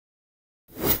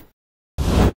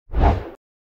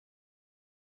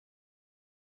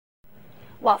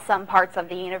While some parts of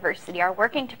the university are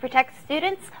working to protect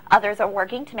students, others are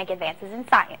working to make advances in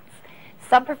science.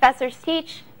 Some professors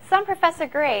teach, some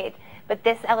professors grade, but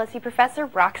this LSU professor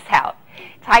rocks out.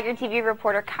 Tiger TV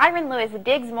reporter Kyron Lewis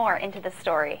digs more into the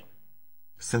story.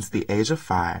 Since the age of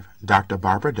 5, Dr.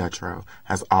 Barbara Dutrow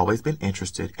has always been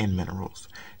interested in minerals.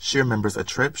 She remembers a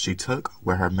trip she took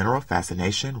where her mineral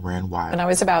fascination ran wild. When I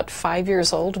was about 5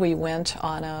 years old, we went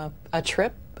on a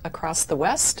trip across the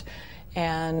West,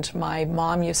 and my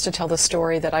mom used to tell the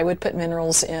story that I would put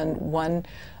minerals in one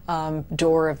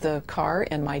door of the car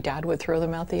and my dad would throw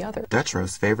them out the other.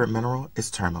 Dutrow's favorite mineral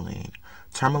is tourmaline.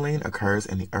 Tourmaline occurs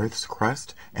in the Earth's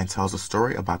crust and tells a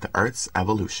story about the Earth's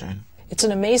evolution. It's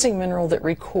an amazing mineral that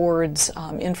records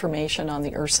information on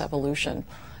the Earth's evolution.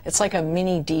 It's like a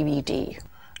mini DVD.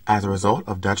 As a result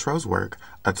of Dutrow's work,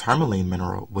 a tourmaline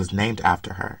mineral was named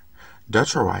after her.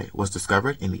 Dutrowite was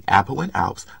discovered in the Apuan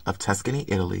Alps of Tuscany,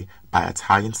 Italy by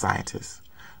Italian scientists.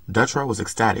 Dutrow was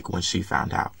ecstatic when she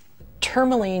found out.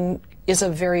 Tourmaline is a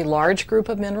very large group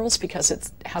of minerals because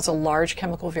it has a large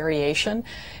chemical variation,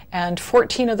 and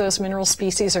 14 of those mineral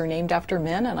species are named after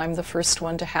men, and I'm the first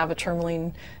one to have a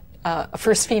tourmaline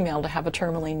first female to have a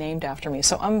tourmaline named after me,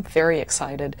 so I'm very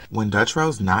excited. When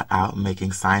Dutrow's not out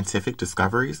making scientific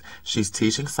discoveries, she's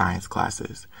teaching science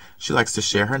classes. She likes to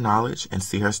share her knowledge and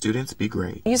see her students be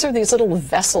great. These are these little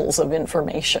vessels of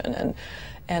information,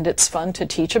 and it's fun to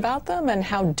teach about them and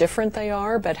how different they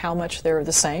are, but how much they're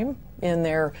the same in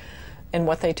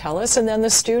what they tell us. And then the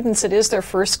students, it is their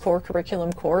first core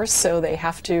curriculum course, so they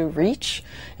have to reach,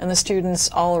 and the students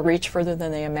all reach further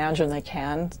than they imagine they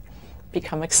can,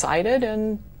 become excited,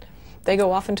 and they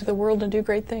go off into the world and do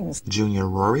great things. Junior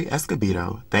Rory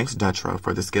Escobedo thanks Dutrow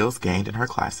for the skills gained in her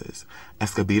classes.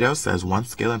 Escobedo says one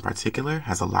skill in particular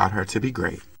has allowed her to be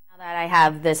great. Now that I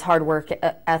have this hard work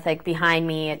ethic behind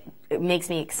me, it makes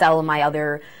me excel in my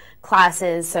other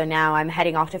classes. So now I'm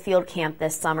heading off to field camp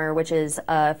this summer, which is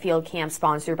a field camp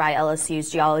sponsored by LSU's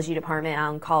geology department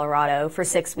out in Colorado for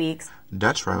 6 weeks.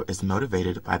 Dutrow is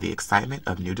motivated by the excitement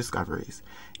of new discoveries.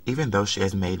 Even though she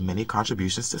has made many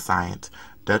contributions to science,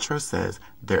 Dutrow says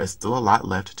there is still a lot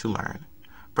left to learn.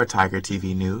 For Tiger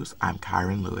TV News, I'm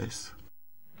Kyron Lewis.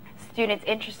 Students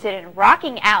interested in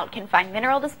rocking out can find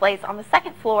mineral displays on the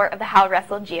second floor of the Howard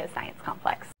Russell Geoscience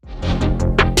Complex.